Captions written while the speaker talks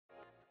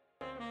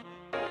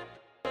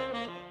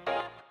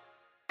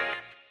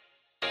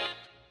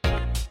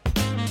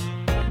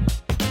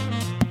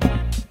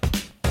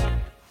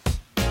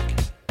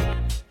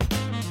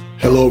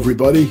Hello,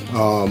 everybody.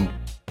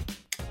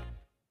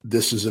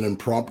 This is an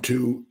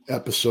impromptu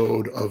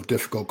episode of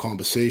Difficult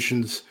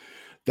Conversations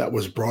that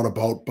was brought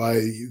about by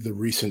the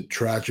recent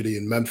tragedy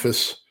in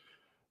Memphis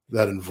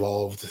that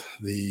involved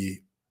the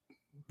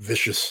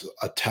vicious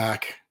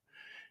attack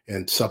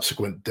and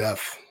subsequent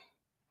death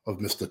of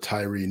Mr.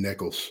 Tyree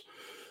Nichols.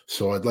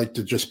 So I'd like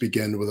to just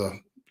begin with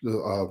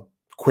a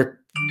quick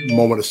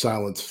moment of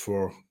silence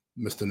for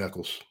Mr.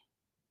 Nichols.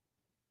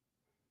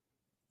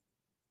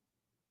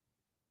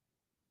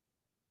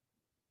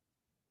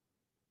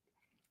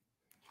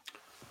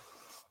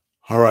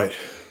 All right.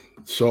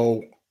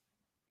 So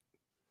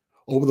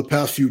over the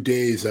past few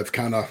days, I've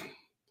kind of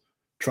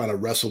trying to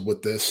wrestle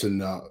with this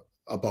and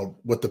about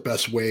what the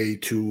best way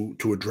to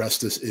address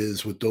this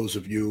is with those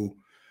of you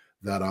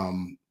that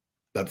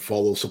that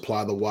follow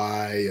Supply the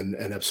Y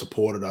and have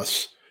supported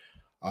us.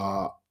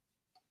 Uh,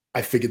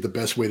 I figured the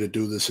best way to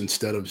do this,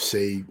 instead of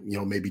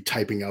maybe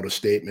typing out a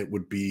statement,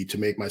 would be to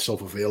make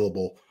myself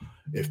available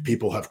if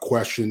people have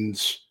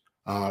questions,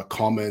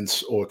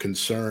 comments, or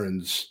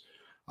concerns.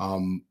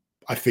 Um,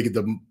 I figured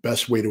the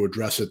best way to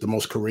address it, the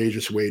most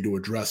courageous way to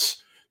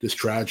address this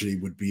tragedy,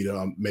 would be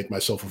to make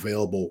myself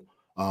available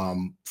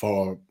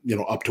for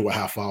up to a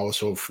half hour.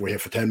 So if we're here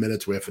for 10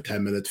 minutes, we're here for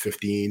 10 minutes,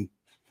 15,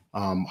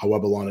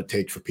 however long it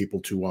takes for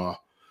people to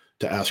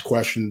ask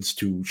questions,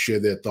 to share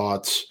their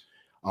thoughts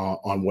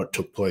on what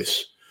took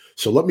place.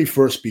 So let me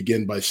first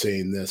begin by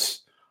saying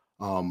this,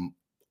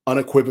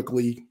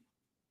 unequivocally,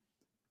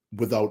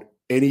 without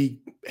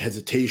any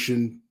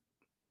hesitation,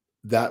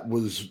 that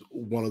was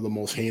one of the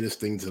most heinous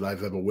things that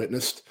I've ever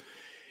witnessed.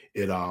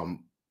 It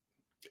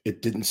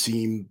didn't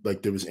seem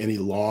like there was any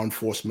law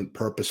enforcement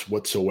purpose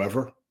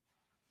whatsoever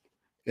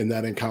in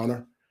that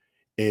encounter.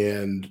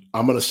 And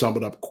I'm going to sum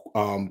it up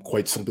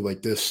quite simply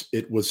like this: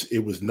 it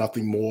was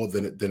nothing more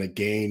than a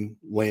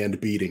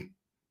gangland beating.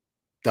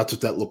 That's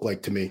what that looked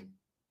like to me.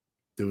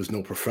 There was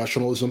no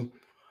professionalism.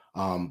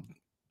 Um,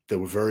 there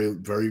were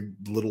very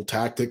little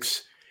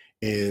tactics,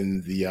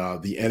 and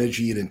the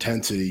energy and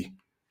intensity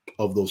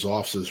of those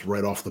officers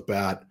right off the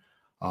bat.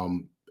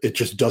 It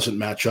just doesn't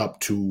match up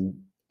to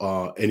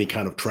any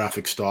kind of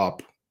traffic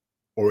stop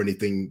or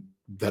anything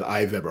that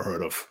I've ever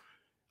heard of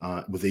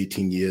with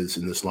 18 years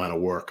in this line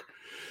of work.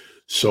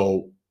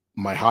 So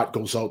my heart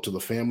goes out to the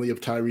family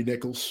of Tyree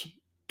Nichols,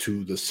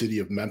 to the city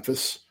of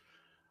Memphis,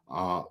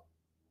 uh,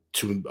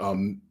 to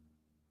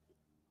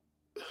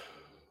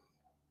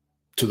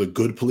the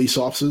good police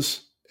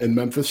officers in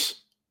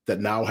Memphis that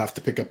now have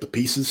to pick up the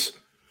pieces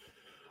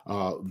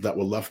that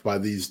were left by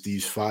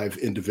these five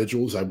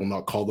individuals. I will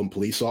not call them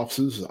police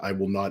officers. I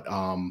will not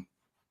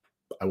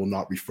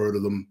refer to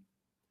them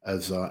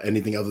as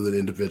anything other than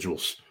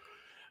individuals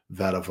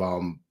that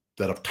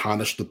have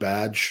tarnished the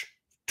badge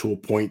to a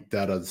point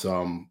that is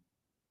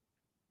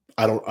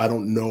I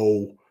don't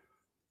know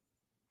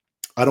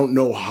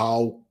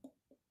how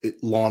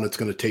long it's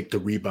going to take to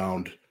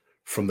rebound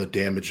from the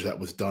damage that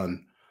was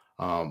done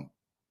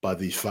by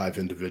these five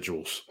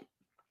individuals.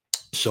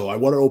 So I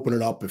want to open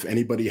it up. If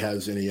anybody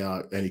has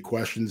any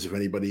questions, if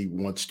anybody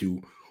wants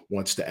to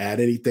add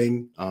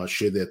anything,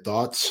 share their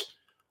thoughts,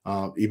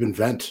 even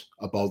vent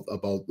about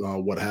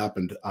what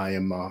happened, I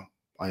am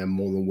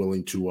more than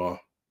willing to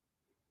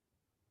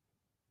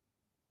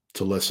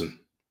listen.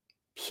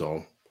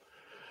 So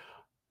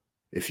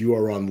if you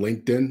are on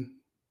LinkedIn,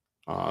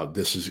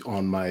 this is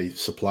on my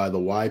Supply the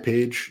Y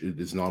page. It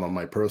is not on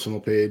my personal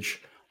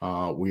page.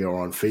 We are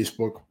on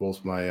Facebook,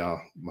 both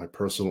my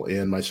personal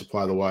and my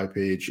Supply the Y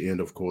page,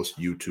 and of course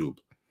YouTube.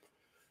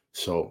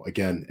 So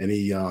again,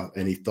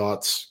 any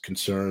thoughts,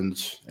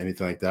 concerns,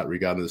 anything like that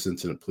regarding this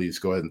incident, please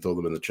go ahead and throw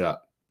them in the chat.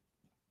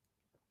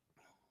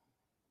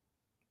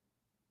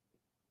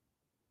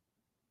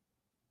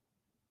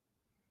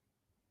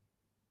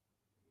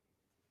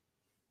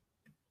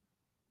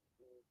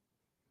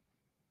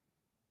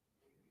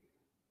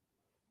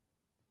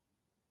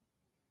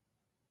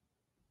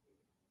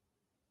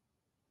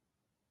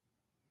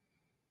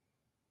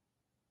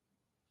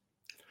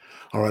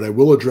 All right, I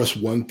will address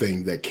one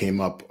thing that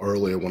came up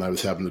earlier when I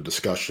was having the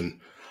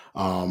discussion.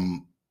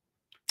 One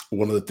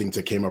of the things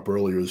that came up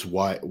earlier is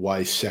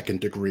why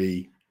second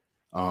degree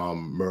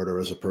murder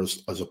as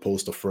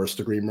opposed to first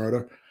degree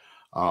murder.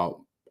 Uh,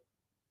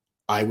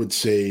 I would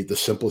say the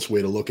simplest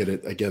way to look at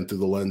it, again through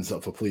the lens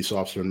of a police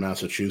officer in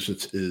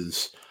Massachusetts,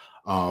 is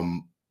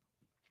and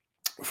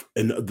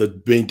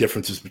the main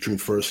differences between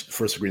first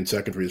degree and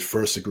second degree is: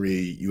 first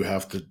degree, you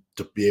have to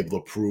be able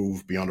to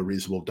prove beyond a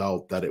reasonable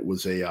doubt that it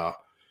was a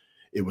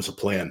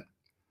plan.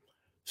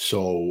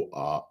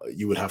 So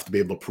you would have to be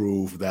able to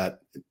prove that,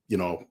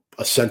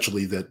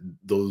 essentially, that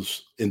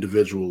those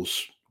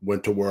individuals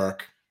went to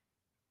work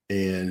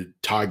and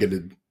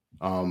targeted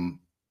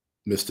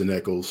Mr.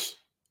 Nichols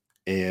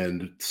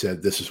and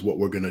said, "This is what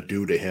we're going to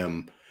do to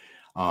him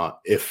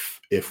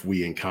if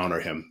we encounter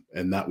him,"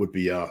 and that would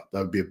be a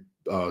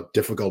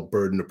difficult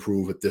burden to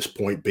prove at this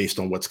point, based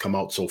on what's come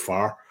out so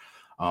far.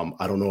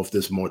 I don't know if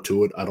there's more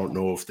to it. I don't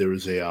know if there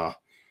is a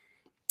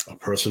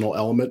personal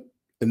element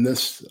in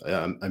this.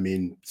 I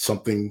mean,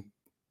 something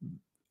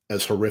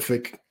as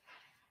horrific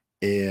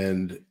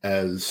and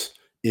as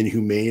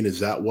inhumane as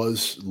that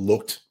was,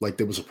 looked like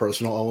there was a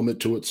personal element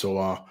to it. So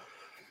I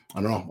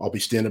don't know. I'll be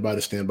standing by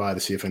to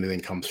see if anything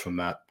comes from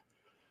that.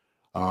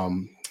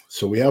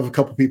 So we have a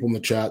couple people in the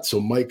chat. So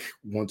Mike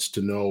wants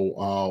to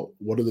know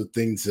what are the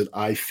things that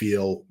I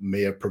feel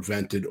may have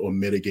prevented or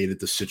mitigated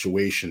the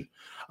situation,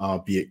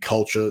 be it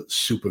culture,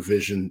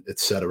 supervision,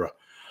 etc.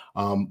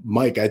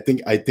 Mike, I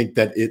think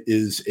that it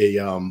is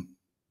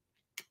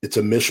it's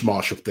a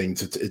mishmash of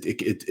things.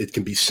 It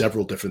can be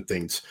several different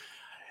things.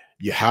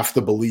 You have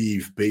to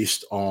believe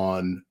based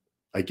on,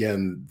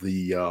 again,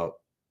 the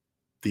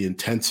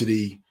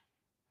intensity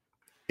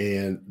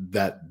and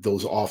that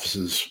those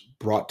officers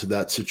brought to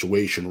that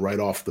situation right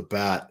off the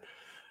bat,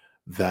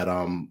 that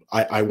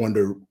I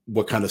wonder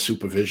what kind of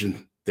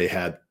supervision they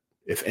had,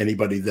 if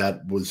anybody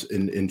that was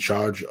in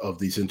charge of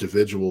these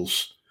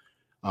individuals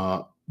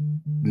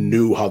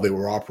knew how they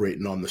were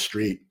operating on the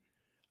street.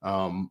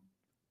 um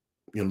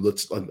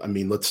let's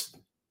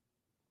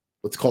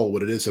call it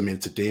what it is. I mean,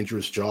 it's a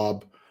dangerous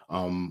job.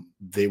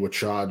 They were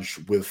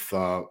charged with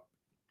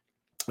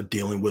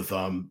dealing with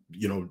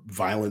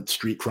violent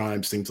street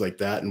crimes, things like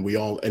that. And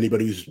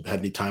anybody who's had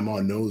any time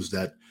on knows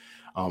that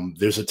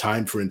there's a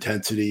time for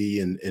intensity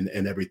and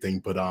everything,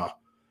 but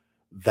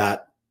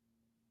that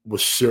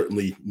was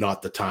certainly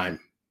not the time,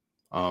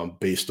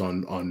 based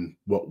on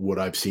what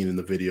I've seen in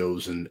the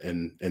videos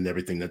and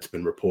everything that's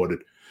been reported.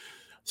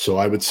 So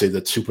I would say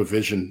that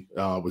supervision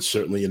was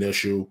certainly an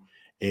issue,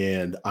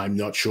 and I'm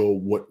not sure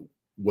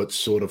what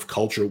sort of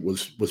culture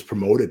was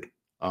promoted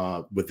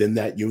within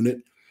that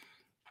unit,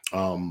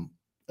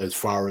 as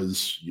far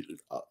as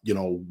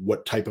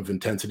what type of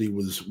intensity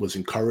was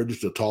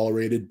encouraged or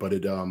tolerated. But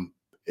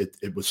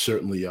it was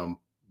certainly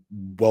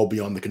well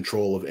beyond the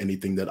control of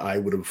anything that I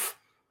would have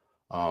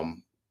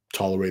um,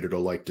 tolerated or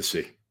liked to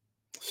see.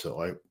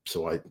 So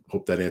I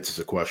hope that answers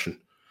the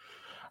question.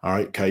 All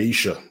right,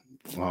 Kaisha.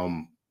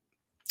 Um,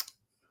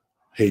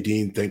 Hey,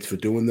 Dean, thanks for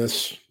doing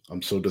this.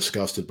 I'm so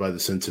disgusted by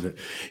this incident.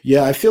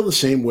 Yeah, I feel the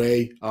same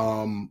way.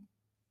 I'm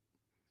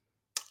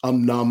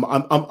numb.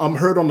 I'm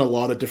hurt on a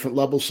lot of different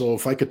levels. So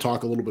if I could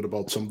talk a little bit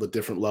about some of the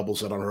different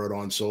levels that I'm hurt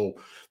on. So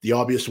the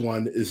obvious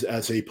one is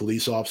as a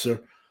police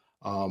officer.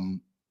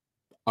 Um,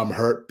 I'm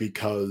hurt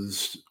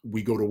because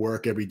we go to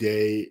work every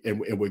day, and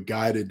we're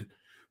guided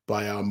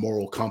by our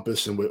moral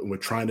compass, and we're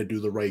trying to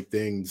do the right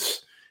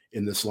things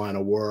in this line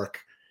of work.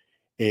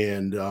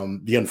 And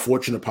the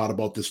unfortunate part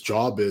about this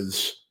job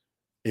is,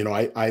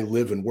 I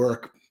live and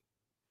work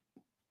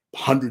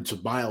hundreds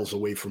of miles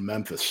away from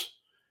Memphis,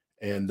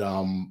 and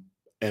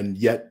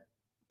yet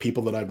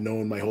people that I've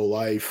known my whole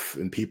life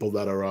and people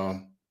that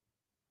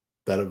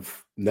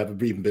have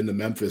never even been to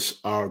Memphis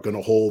are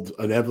going to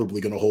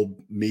inevitably going to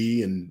hold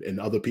me and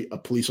other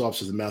police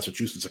officers in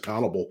Massachusetts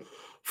accountable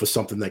for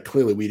something that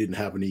clearly we didn't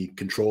have any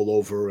control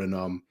over,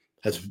 and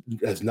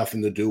has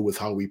nothing to do with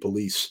how we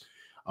police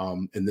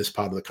in this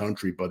part of the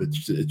country. But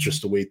it's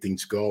just the way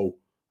things go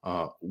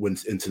when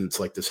incidents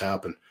like this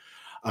happen.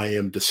 I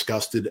am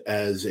disgusted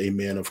as a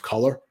man of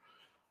color.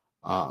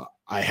 I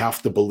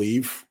have to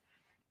believe,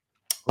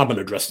 I'm going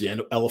to address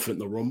the elephant in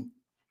the room.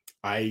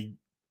 I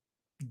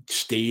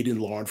stayed in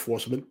law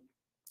enforcement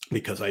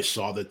because I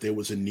saw that there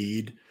was a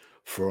need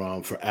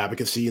for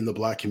advocacy in the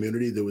Black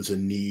community. There was a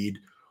need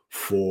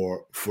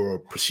for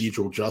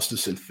procedural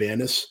justice and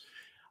fairness.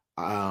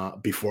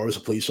 Before I was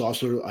a police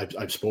officer,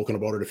 I've spoken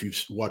about it. If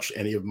you've watched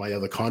any of my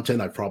other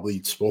content, I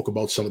probably spoke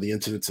about some of the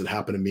incidents that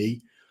happened to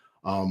me,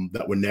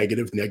 that were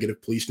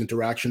negative police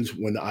interactions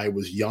when I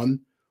was young,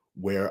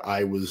 where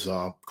I was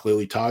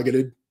clearly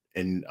targeted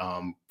and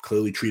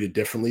clearly treated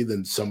differently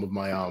than some of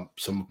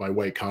my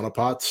white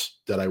counterparts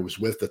that I was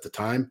with at the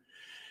time.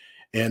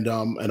 And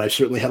I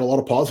certainly had a lot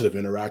of positive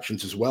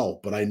interactions as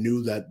well. But I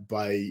knew that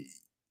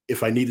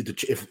if I needed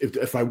to,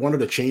 if I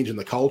wanted a change in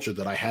the culture,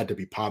 that I had to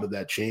be part of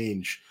that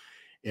change.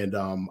 And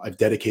I've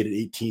dedicated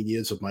 18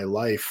 years of my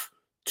life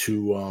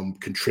to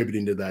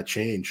contributing to that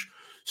change.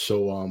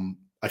 So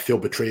I feel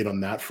betrayed on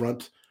that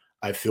front.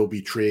 I feel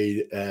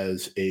betrayed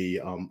as a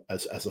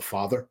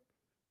father.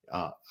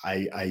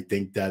 I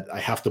think that I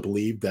have to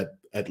believe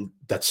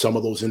that some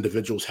of those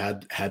individuals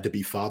had to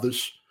be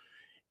fathers,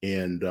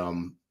 and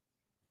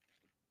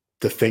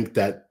to think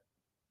that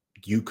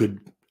you could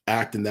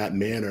act in that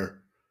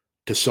manner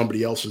to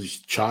somebody else's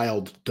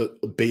child,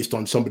 based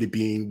on somebody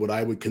being what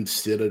I would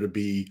consider to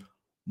be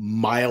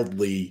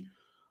mildly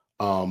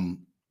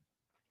um,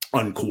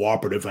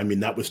 uncooperative. I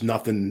mean, that was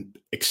nothing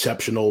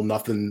exceptional,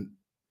 nothing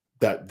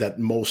that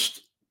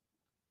most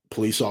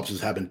police officers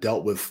haven't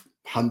dealt with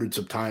hundreds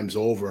of times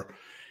over.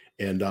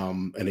 And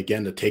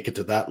again, to take it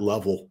to that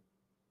level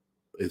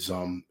is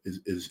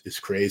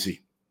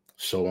crazy.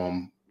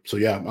 So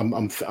yeah,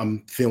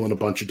 I'm feeling a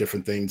bunch of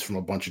different things from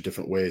a bunch of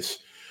different ways.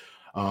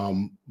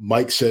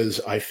 Mike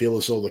says, I feel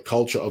as though the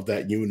culture of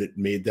that unit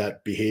made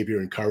that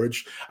behavior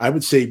encouraged. I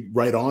would say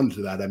right on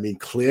to that. I mean,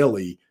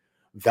 clearly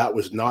that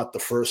was not the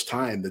first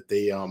time that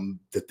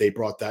they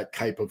brought that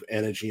type of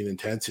energy and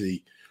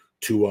intensity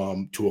to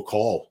a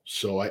call.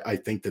 So I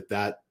think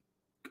that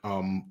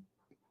um,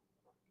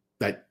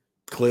 that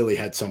clearly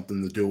had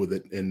something to do with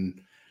it. And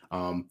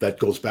that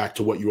goes back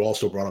to what you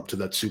also brought up to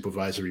that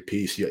supervisory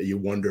piece. You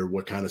wonder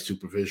what kind of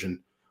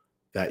supervision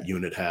that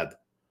unit had.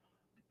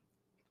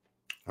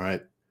 All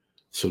right.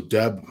 So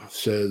Deb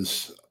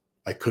says,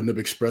 I couldn't have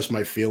expressed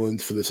my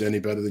feelings for this any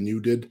better than you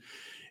did.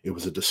 It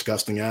was a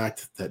disgusting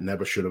act that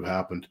never should have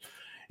happened.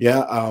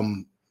 Yeah,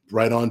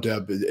 right on,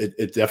 Deb.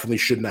 It definitely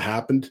shouldn't have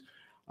happened.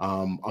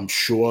 I'm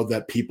sure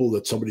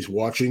that somebody's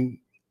watching,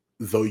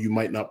 though you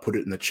might not put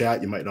it in the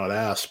chat, you might not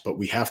ask, but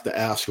we have to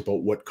ask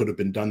about what could have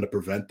been done to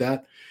prevent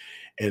that.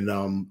 And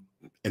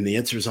the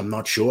answer is I'm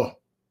not sure.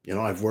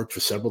 I've worked for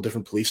several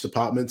different police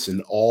departments,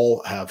 and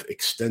all have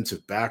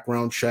extensive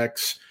background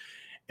checks,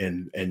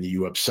 and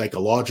you have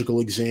psychological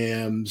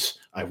exams.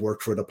 I've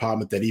worked for a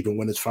department that even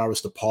went as far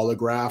as the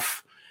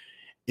polygraph,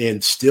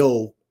 and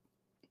still,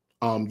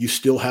 you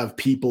still have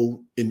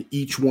people in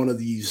each one of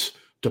these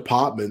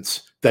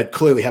departments that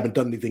clearly haven't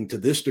done anything to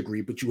this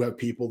degree, but you have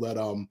people that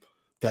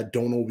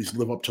don't always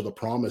live up to the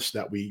promise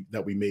that we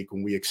make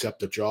when we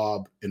accept a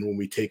job and when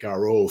we take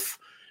our oath.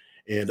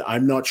 And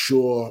I'm not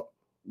sure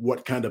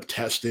what kind of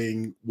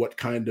testing, what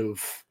kind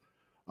of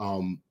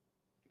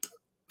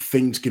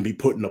things can be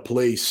put into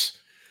place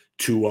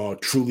to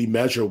truly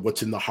measure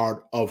what's in the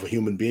heart of a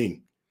human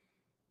being.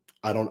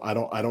 I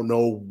don't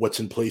know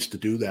what's in place to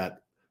do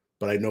that,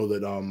 but I know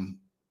that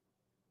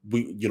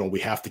we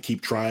have to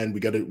keep trying. We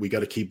got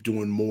to keep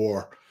doing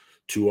more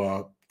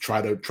to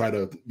try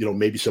to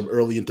maybe some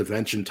early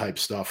intervention type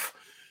stuff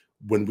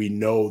when we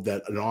know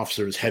that an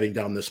officer is heading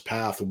down this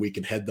path, and we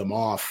can head them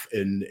off.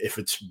 And if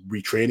it's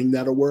retraining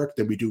that'll work,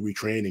 then we do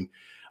retraining.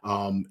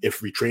 If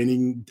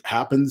retraining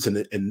happens and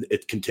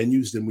it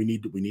continues, then we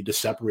need to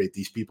separate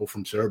these people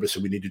from service,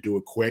 and we need to do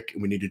it quick,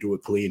 and we need to do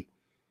it clean.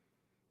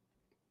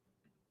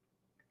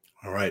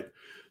 All right.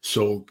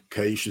 So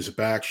Kaisha's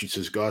back. She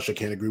says, gosh, I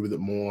can't agree with it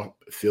more.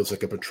 It feels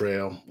like a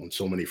betrayal on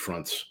so many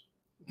fronts.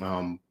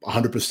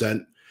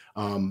 100%.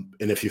 And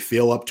if you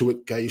feel up to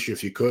it, Kaisha,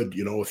 if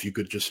you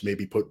could just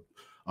maybe put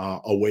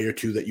a way or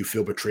two that you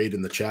feel betrayed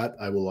in the chat,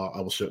 I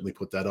will certainly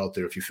put that out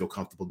there if you feel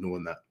comfortable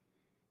doing that.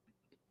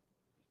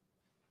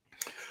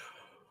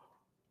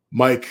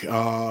 Mike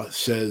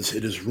says,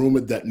 it is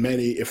rumored that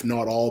many, if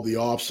not all, the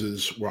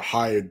officers were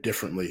hired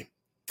differently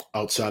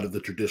outside of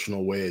the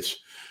traditional ways.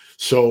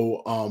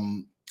 So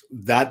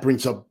that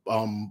brings up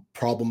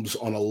problems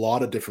on a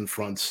lot of different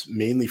fronts,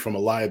 mainly from a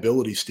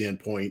liability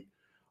standpoint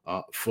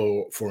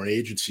for an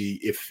agency.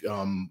 If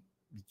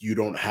you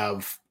don't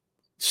have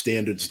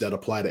standards that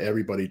apply to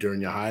everybody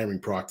during your hiring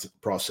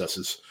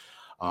processes,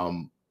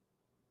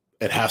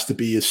 it has to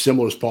be as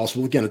similar as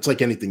possible. Again, it's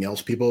like anything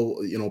else.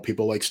 People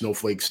like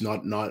snowflakes.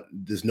 Not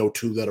there's no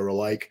two that are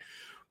alike,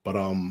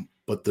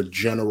 but the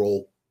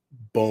general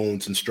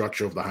bones and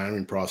structure of the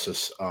hiring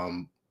process,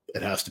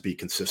 it has to be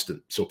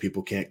consistent. So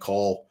people can't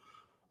call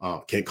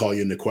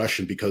you into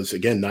question, because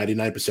again,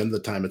 99% of the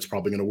time it's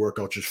probably going to work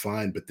out just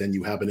fine. But then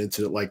you have an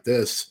incident like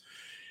this,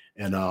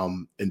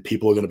 and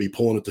people are going to be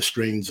pulling at the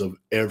strings of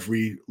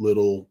every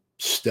little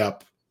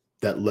step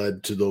that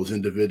led to those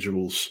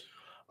individuals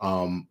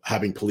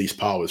having police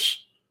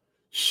powers.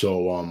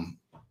 So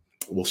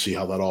we'll see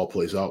how that all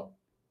plays out.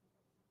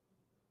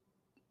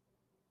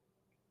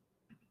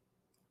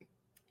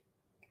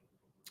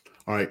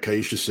 All right,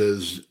 Kaisha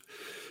says,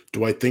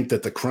 do I think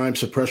that the crime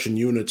suppression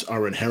units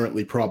are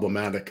inherently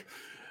problematic?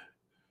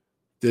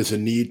 There's a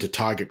need to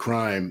target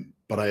crime,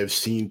 but I have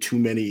seen too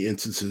many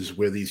instances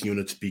where these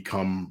units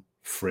become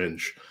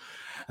fringe.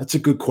 That's a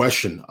good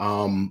question.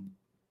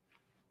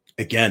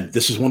 Again,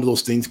 this is one of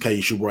those things,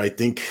 Kaisha, where I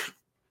think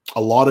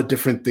a lot of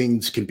different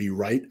things can be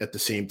right at the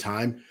same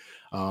time.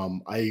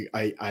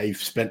 I've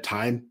spent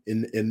time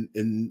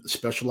in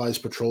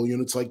specialized patrol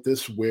units like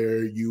this,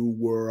 where you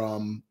were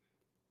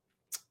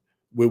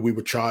where we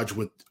were charged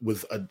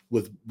with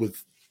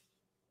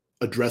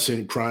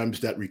addressing crimes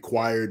that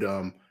required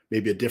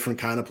maybe a different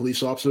kind of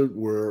police officer,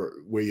 where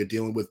you're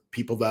dealing with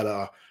people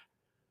that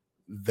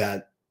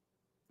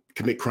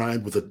commit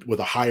crime with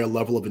a higher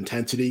level of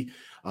intensity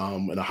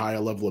and a higher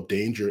level of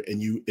danger,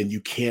 and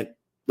you can't.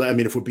 I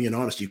mean, if we're being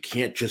honest, you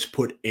can't just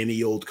put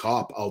any old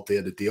cop out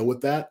there to deal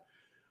with that.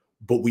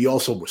 But we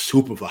also were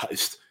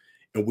supervised,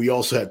 and we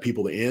also had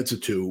people to answer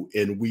to,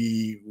 and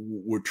we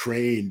were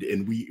trained,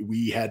 and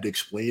we had to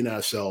explain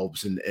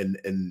ourselves, and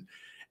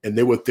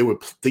there were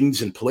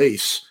things in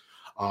place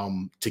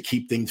to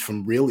keep things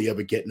from really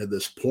ever getting to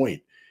this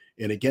point.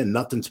 And again,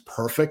 nothing's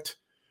perfect,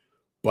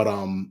 but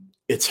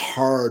it's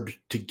hard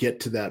to get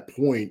to that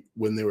point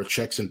when there are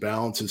checks and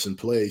balances in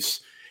place,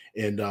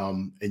 and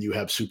you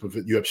have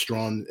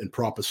strong and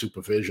proper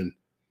supervision.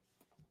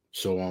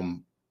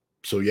 So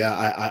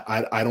yeah,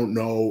 I don't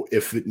know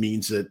if it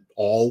means that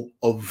all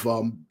of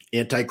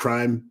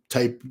anti-crime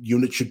type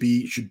units should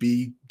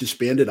be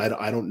disbanded.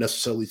 I don't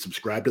necessarily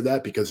subscribe to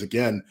that, because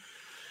again,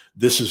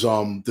 this is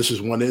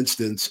one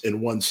instance in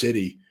one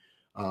city.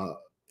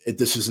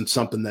 This isn't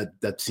something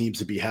that seems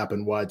to be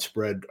happening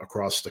widespread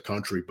across the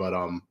country, but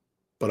I'm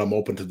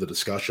open to the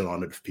discussion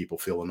on it if people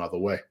feel another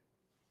way.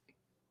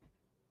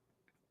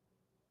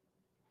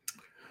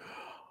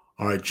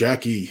 All right,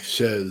 Jackie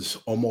says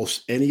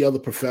almost any other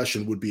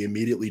profession would be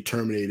immediately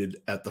terminated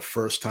at the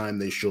first time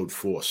they showed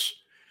force.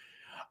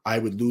 I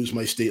would lose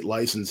my state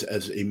license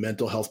as a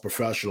mental health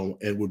professional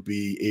and would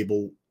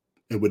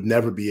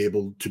never be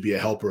able to be a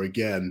helper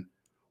again.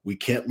 We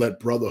can't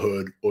let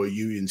brotherhood or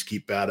unions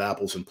keep bad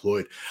apples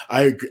employed.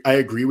 I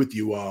agree with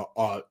you,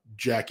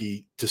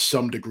 Jackie, to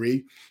some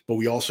degree, but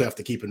we also have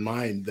to keep in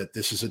mind that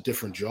this is a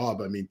different job.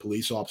 I mean,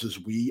 police officers,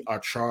 we are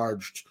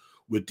charged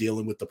with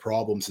dealing with the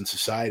problems in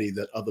society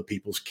that other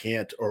people's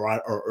can't or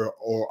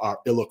are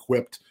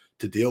ill-equipped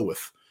to deal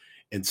with.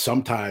 And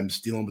sometimes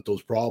dealing with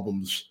those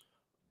problems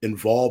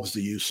involves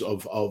the use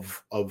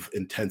of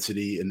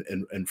intensity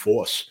and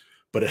force,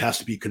 but it has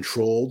to be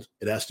controlled,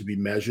 it has to be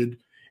measured,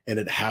 and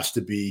it has to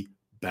be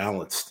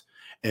balanced.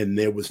 And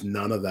there was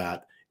none of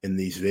that in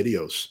these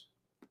videos,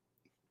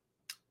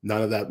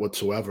 none of that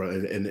whatsoever.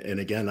 And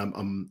again,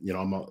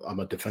 I'm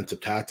a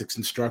defensive tactics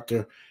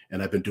instructor,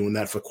 and I've been doing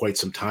that for quite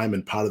some time.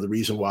 And part of the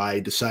reason why I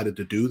decided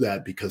to do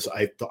that, because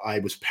I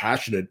was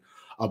passionate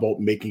about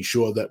making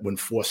sure that when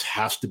force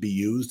has to be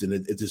used,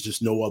 and there's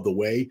just no other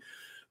way,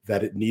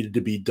 that it needed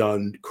to be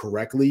done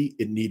correctly.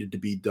 It needed to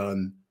be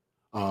done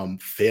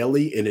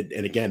fairly. And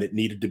again, it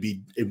needed to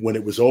be, when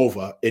it was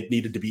over, it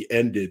needed to be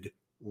ended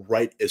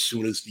right as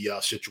soon as the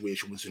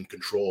situation was in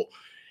control.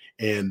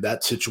 And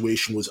that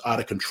situation was out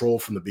of control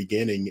from the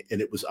beginning.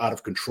 And it was out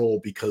of control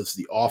because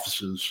the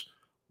officers,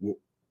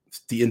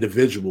 the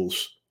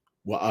individuals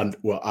were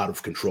out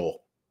of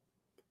control.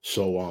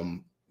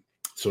 So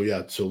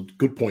yeah, so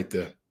good point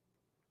there.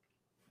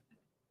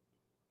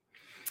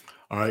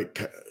 All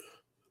right.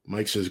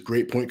 Mike says,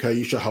 great point,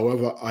 Kaisha.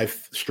 However, I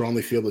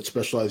strongly feel that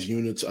specialized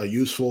units are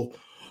useful,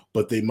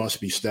 but they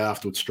must be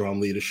staffed with strong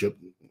leadership.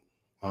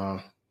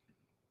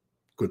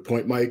 Good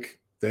point, Mike.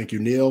 Thank you,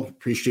 Neil.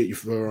 Appreciate you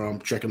for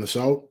checking this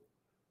out.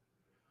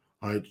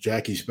 All right,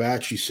 Jackie's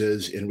back. She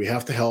says, and we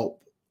have to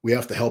help. We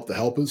have to help the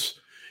helpers.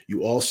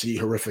 You all see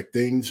horrific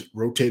things,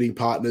 rotating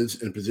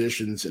partners and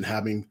positions, and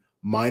having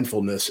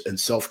mindfulness and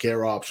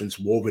self-care options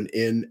woven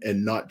in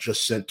and not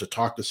just sent to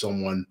talk to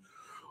someone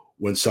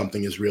when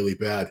something is really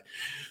bad.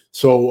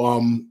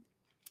 So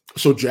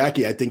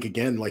Jackie, I think,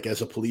 again, like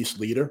as a police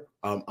leader,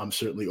 I'm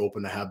certainly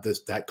open to have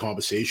that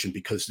conversation,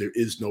 because there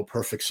is no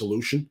perfect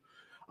solution.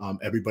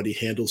 Everybody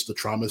handles the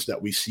traumas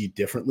that we see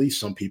differently.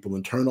 Some people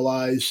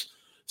internalize.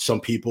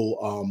 Some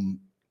people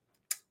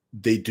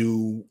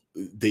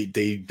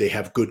they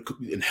have good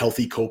and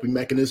healthy coping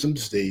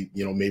mechanisms.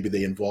 Maybe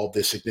they involve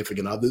their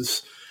significant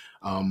others.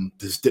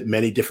 There's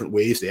many different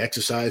ways. They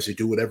exercise. They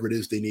do whatever it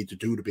is they need to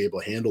do to be able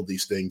to handle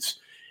these things.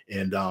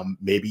 And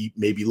maybe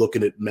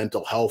looking at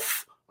mental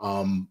health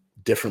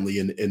differently,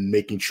 and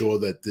making sure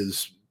that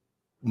there's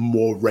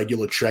more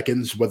regular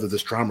check-ins, whether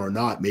there's trauma or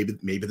not. Maybe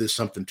there's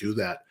something to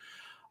that.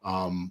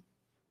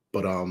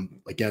 But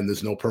again,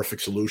 there's no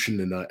perfect solution,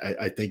 and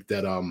I think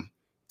that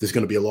there's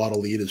going to be a lot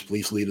of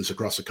police leaders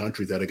across the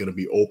country, that are going to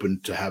be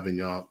open to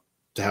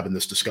having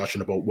this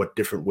discussion about what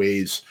different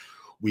ways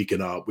we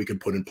can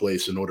put in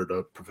place in order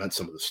to prevent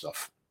some of this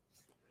stuff.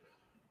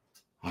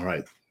 All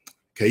right.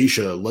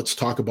 Kaisha, let's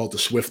talk about the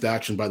swift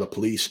action by the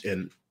police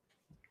and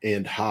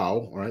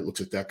how. All right, looks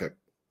like that got,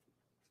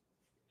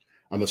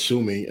 I'm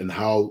assuming, and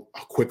how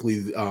quickly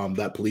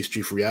that police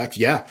chief reacts.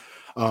 Yeah,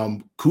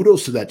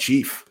 kudos to that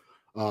chief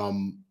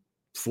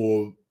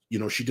for,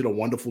 she did a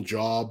wonderful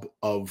job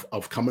of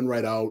coming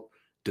right out,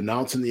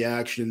 denouncing the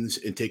actions,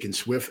 and taking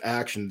swift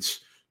actions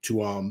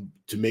to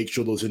make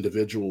sure those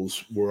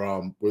individuals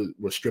were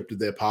stripped of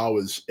their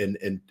powers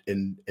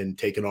and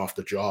taken off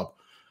the job.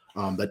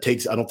 I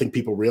don't think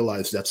people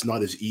realize that's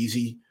not as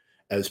easy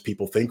as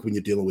people think when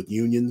you're dealing with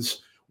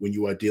unions, when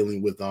you are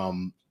dealing with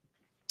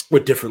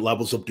different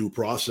levels of due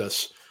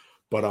process.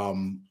 But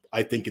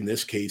I think in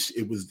this case,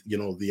 it was,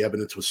 the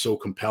evidence was so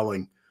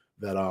compelling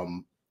that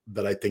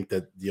I think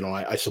that,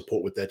 I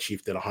support what that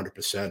chief did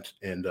 100%.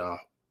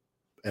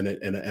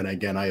 And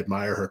again, I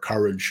admire her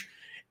courage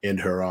and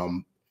her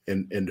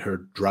and her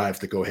drive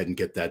to go ahead and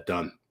get that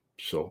done.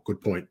 So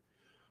good point.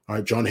 All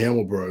right, John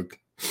Hamelberg.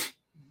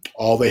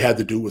 All they had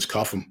to do was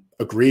cuff him.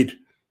 Agreed.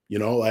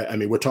 I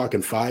mean, we're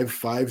talking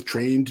five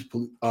trained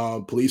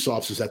police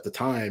officers at the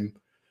time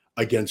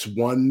against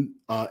one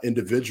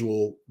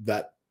individual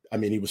that, I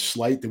mean, he was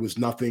slight. There was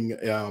nothing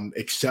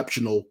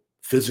exceptional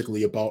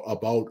physically about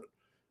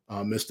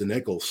Mr.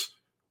 Nichols,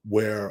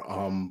 where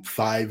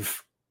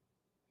five,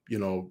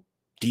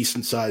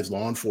 decent sized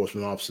law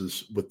enforcement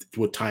officers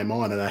with time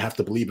on, and I have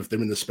to believe if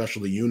they're in the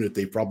specialty unit,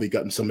 they've probably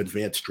gotten some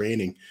advanced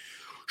training,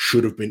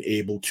 should have been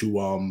able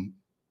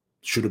to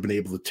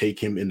take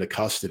him into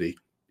custody,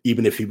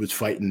 even if he was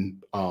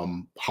fighting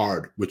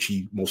hard, which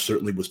he most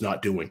certainly was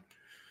not doing.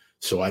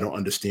 So I don't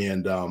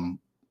understand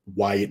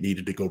why it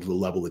needed to go to the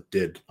level it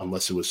did,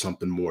 unless there was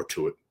something more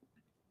to it.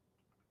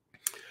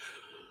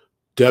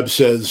 Deb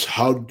says,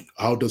 how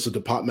does the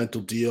department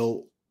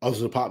deal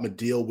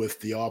with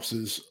the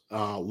officers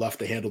left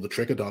to handle the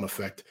trickle-down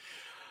effect?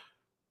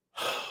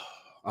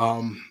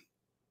 I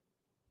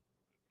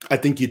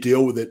think you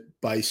deal with it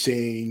by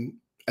saying,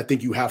 I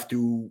think you have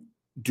to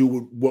do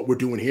what we're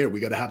doing here. We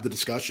got to have the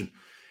discussion.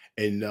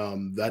 And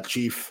that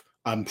chief,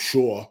 I'm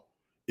sure,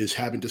 is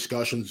having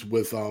discussions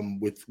with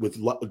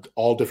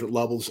all different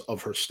levels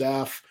of her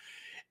staff.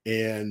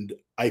 And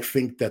I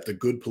think that the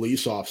good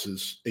police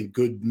officers and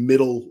good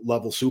middle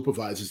level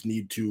supervisors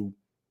need to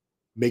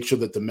make sure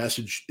that the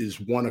message is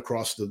one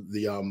across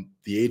the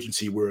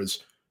agency. Whereas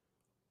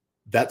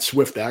that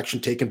swift action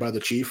taken by the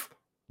chief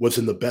was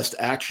in the best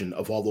action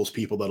of all those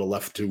people that are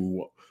left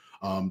to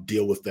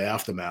deal with the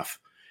aftermath.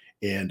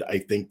 And I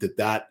think that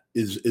that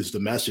is the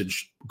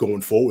message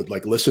going forward.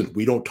 Like, listen,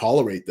 we don't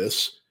tolerate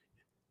this.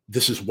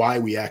 This is why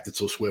we acted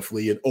so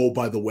swiftly. And oh,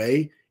 by the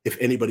way, if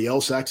anybody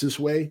else acts this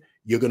way,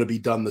 you're going to be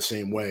done the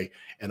same way.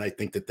 And I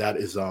think that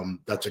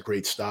that's a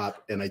great start.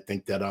 And I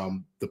think that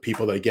the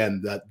people that,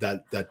 again,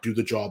 that do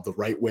the job the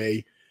right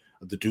way,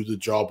 that do the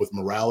job with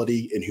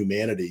morality and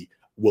humanity,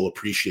 will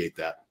appreciate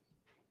that.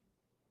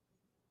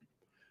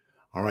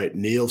 All right.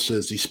 Neil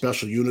says these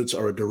special units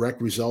are a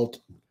direct result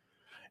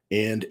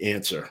and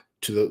answer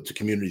to the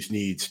community's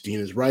needs. Dean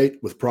is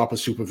right. With proper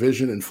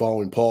supervision and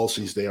following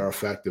policies, they are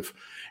effective.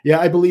 Yeah,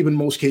 I believe in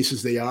most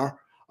cases they are.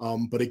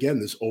 But again,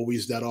 there's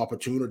always that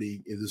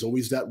opportunity. There's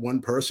always that one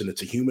person.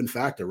 It's a human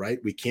factor, right?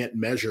 We can't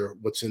measure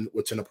what's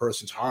in a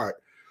person's heart,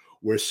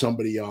 where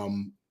somebody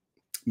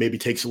maybe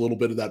takes a little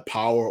bit of that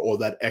power or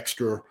that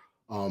extra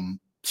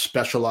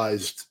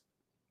specialized,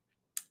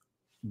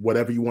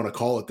 whatever you want to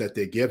call it, that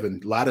they're given,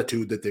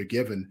 latitude that they're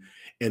given,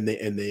 and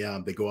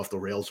they go off the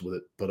rails with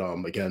it. But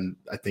again,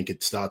 I think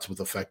it starts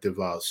with effective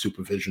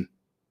supervision.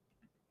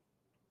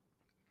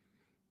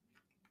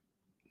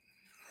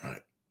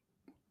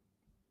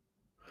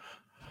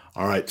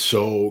 All right.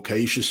 So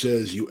Kaisha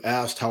says, you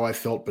asked how I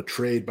felt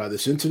betrayed by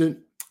this incident.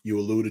 You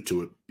alluded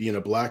to it. Being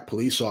a Black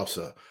police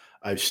officer,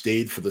 I've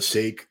stayed for the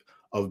sake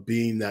of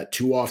being that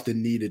too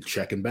often needed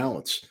check and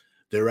balance.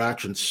 Their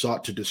actions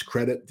sought to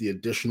discredit the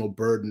additional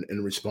burden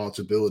and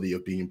responsibility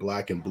of being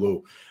Black and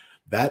blue.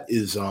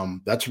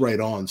 That's right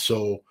on.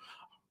 So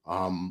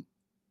I'm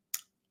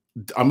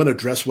going to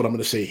address what I'm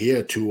going to say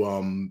here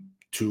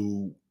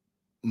to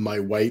my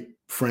white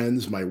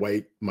friends, my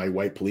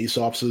white police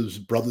officers,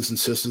 brothers and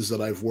sisters that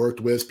I've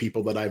worked with,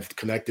 people that I've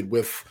connected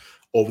with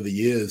over the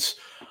years.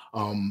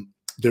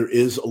 There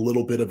is a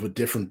little bit of a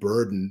different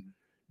burden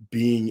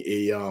being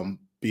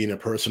a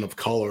person of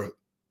color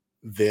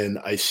than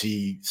I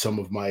see some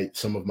of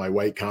my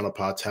white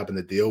counterparts having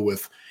to deal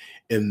with,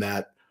 in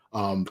that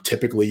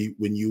typically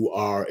when you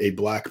are a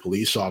Black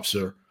police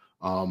officer,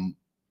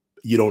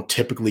 you don't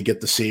typically get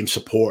the same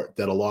support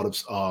that a lot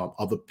of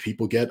other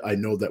people get. I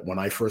know that when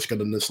I first got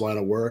in this line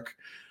of work,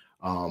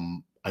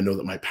 I know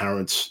that my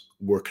parents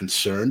were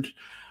concerned.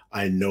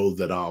 I know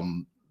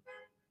that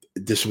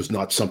this was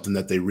not something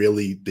that they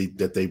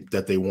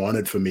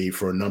wanted for me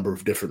for a number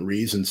of different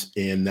reasons.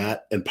 And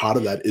part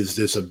of that is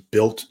there's a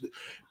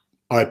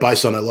all right, bye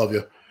son, I love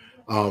you.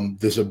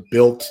 There's a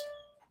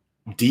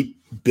deep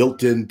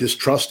built-in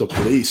distrust of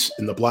police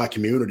in the Black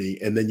community.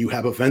 And then you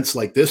have events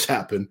like this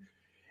happen,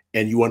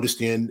 and you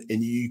understand,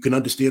 and you can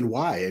understand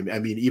why. I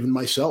mean, even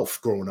myself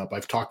growing up,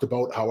 I've talked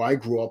about how I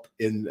grew up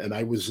and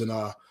I was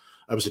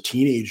a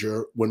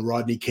teenager when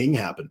Rodney King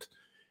happened,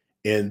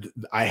 and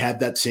I had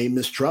that same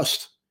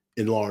mistrust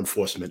in law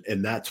enforcement.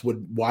 And that's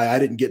why I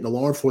didn't get into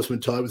law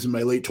enforcement until I was in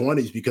my late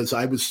 20s, because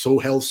I was so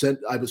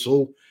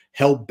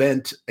hell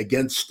bent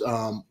against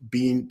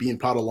being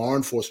part of law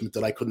enforcement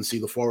that I couldn't see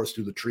the forest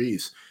through the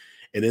trees.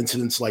 And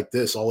incidents like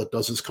this, all it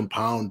does is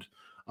compound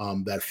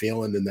that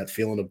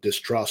feeling of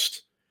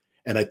distrust.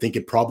 And I think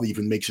it probably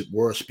even makes it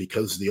worse,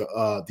 because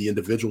the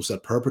individuals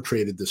that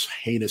perpetrated this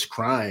heinous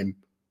crime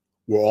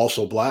were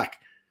also Black.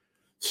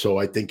 So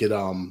I think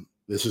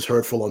this is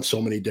hurtful on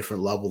so many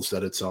different levels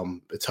that it's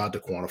hard to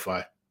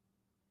quantify.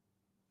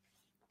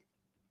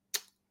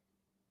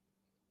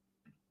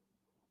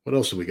 What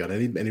else do we got?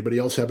 Anybody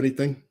else have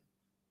anything?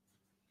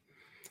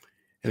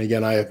 And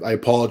again, I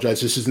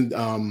apologize. This isn't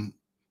I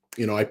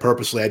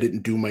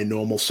didn't do my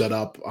normal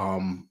setup.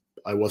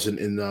 I wasn't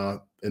in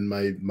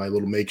my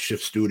little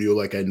makeshift studio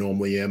like I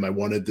normally am. I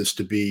wanted this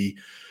to be,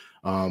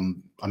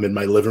 I'm in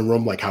my living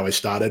room, like how I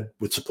started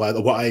with Supply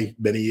the Y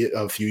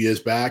a few years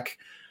back.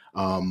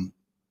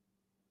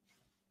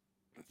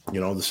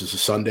 This is a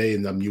Sunday,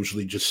 and I'm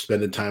usually just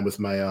spending time with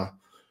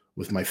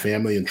my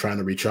family and trying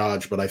to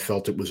recharge. But I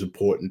felt it was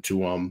important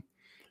to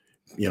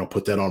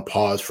put that on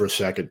pause for a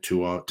second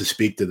to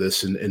speak to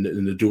this and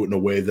to do it in a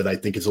way that I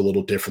think is a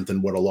little different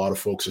than what a lot of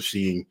folks are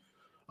seeing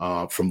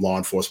from law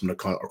enforcement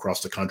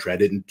across the country. I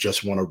didn't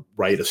just want to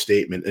write a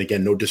statement. And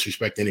again, no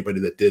disrespect to anybody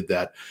that did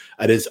that.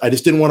 I just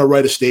didn't want to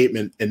write a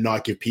statement and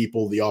not give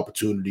people the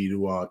opportunity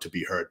to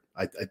be heard.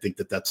 I think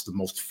that that's the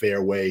most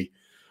fair way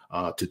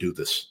to do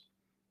this.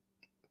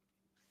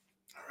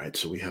 All right,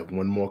 so we have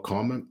one more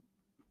comment.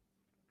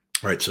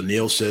 All right, so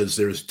Neil says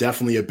there's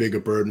definitely a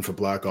bigger burden for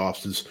Black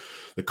officers,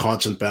 the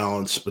constant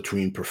balance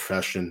between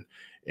profession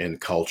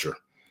and culture.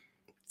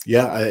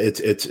 Yeah,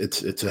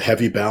 it's a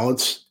heavy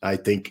balance. I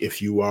think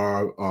if you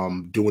are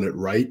doing it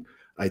right,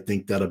 I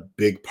think that a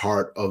big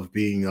part of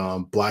being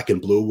Black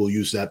and blue, we'll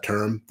use that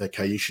term that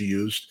Kaisha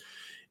used,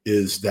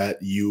 is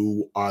that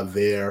you are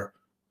there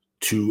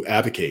to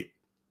advocate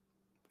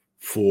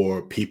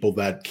for people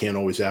that can't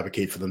always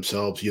advocate for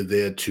themselves. You're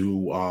there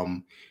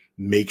to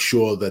make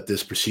sure that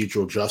there's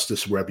procedural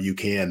justice wherever you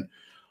can.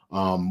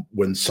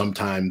 When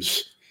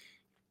sometimes,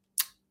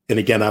 and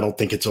again, I don't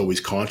think it's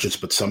always conscious,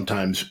 but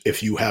sometimes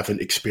if you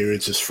haven't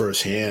experienced this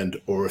firsthand,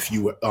 or if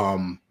you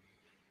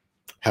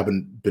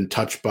haven't been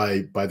touched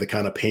by the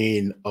kind of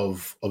pain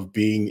of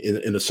being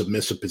in a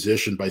submissive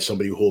position by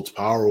somebody who holds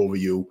power over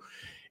you,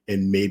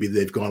 and maybe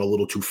they've gone a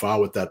little too far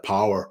with that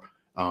power,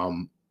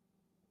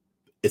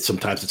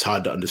 sometimes it's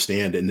hard to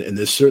understand. And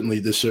there's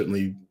certainly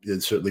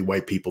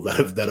white people that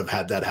have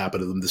had that happen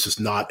to them. This is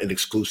not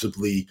exclusive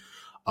to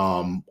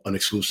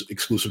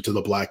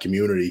the Black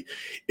community.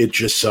 It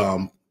just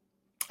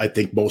I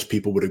think most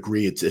people would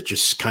agree it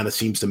just kind of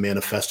seems to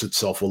manifest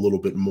itself a little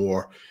bit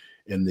more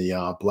in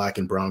the Black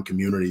and brown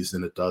communities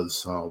than it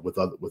does with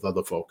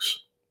other folks.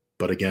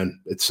 But again,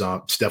 it's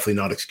definitely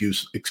not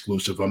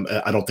exclusive.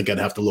 I don't think I'd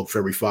have to look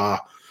very far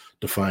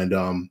to find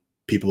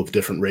people of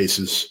different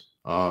races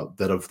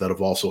that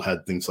have also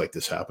had things like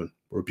this happen,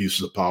 or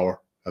abuses of power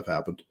have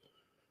happened.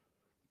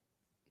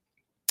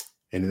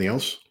 Anything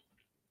else?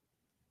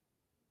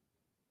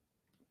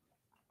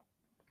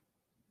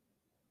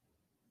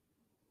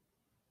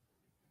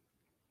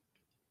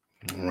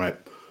 All right.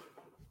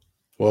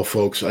 Well,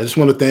 folks, I just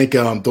want to thank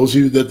those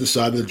of you that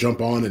decided to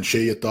jump on and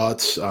share your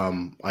thoughts.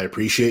 I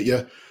appreciate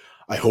you.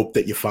 I hope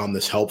that you found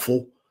this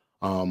helpful.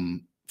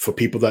 For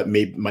people that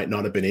might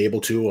not have been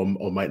able to,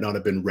 or might not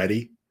have been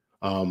ready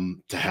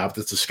to have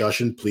this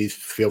discussion, please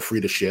feel free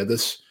to share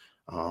this.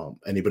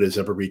 Anybody that's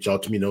ever reached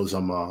out to me knows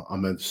I'm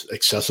as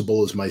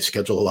accessible as my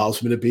schedule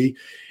allows me to be,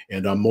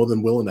 and I'm more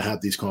than willing to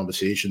have these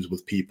conversations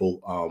with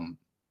people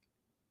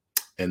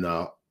and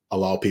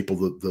allow people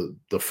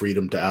the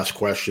freedom to ask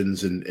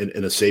questions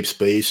in a safe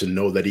space, and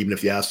know that even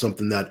if you ask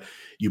something that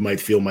you might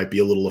feel might be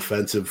a little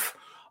offensive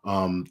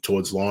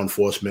towards law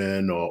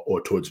enforcement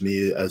or towards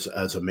me as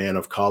a man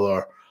of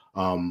color,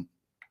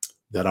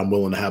 that I'm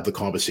willing to have the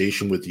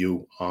conversation with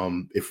you.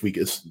 If we,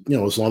 as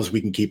long as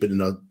we can keep it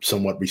in a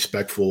somewhat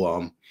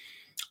respectful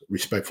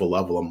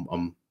level,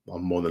 I'm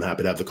more than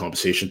happy to have the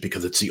conversation,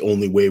 because it's the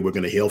only way we're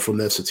going to heal from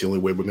this. It's the only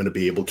way we're going to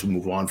be able to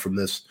move on from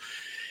this.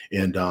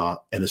 And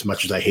as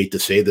much as I hate to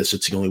say this,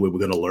 it's the only way we're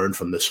going to learn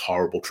from this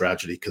horrible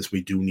tragedy, because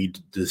we do need,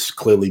 there's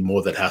clearly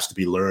more that has to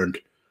be learned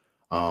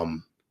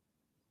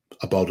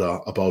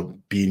about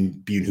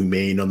being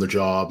humane on the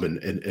job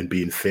and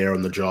being fair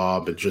on the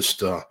job, and just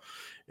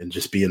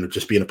being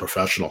a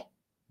professional.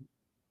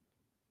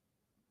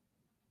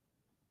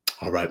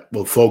 All right.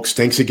 Well, folks,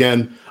 thanks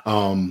again.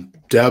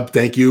 Deb,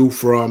 thank you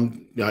for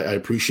I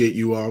appreciate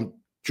you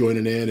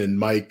joining in, and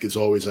Mike, as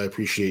always, I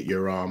appreciate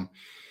your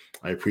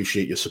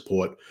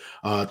support.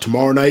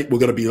 Tomorrow night, we're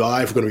going to be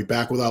live. We're going to be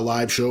back with our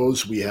live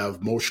shows. We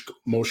have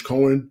Moshe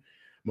Cohen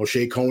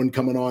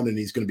coming on, and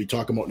he's going to be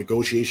talking about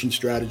negotiation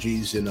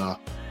strategies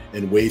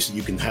and ways that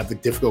you can have the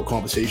difficult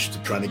conversations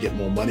of trying to get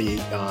more money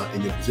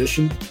in your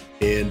position,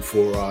 and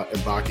for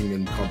embarking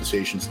in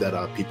conversations that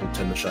people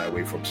tend to shy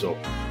away from. So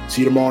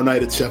see you tomorrow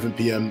night at 7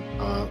 p.m.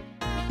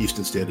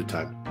 Eastern Standard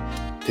Time.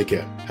 Take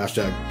care.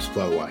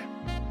 #SupplyTheWhy.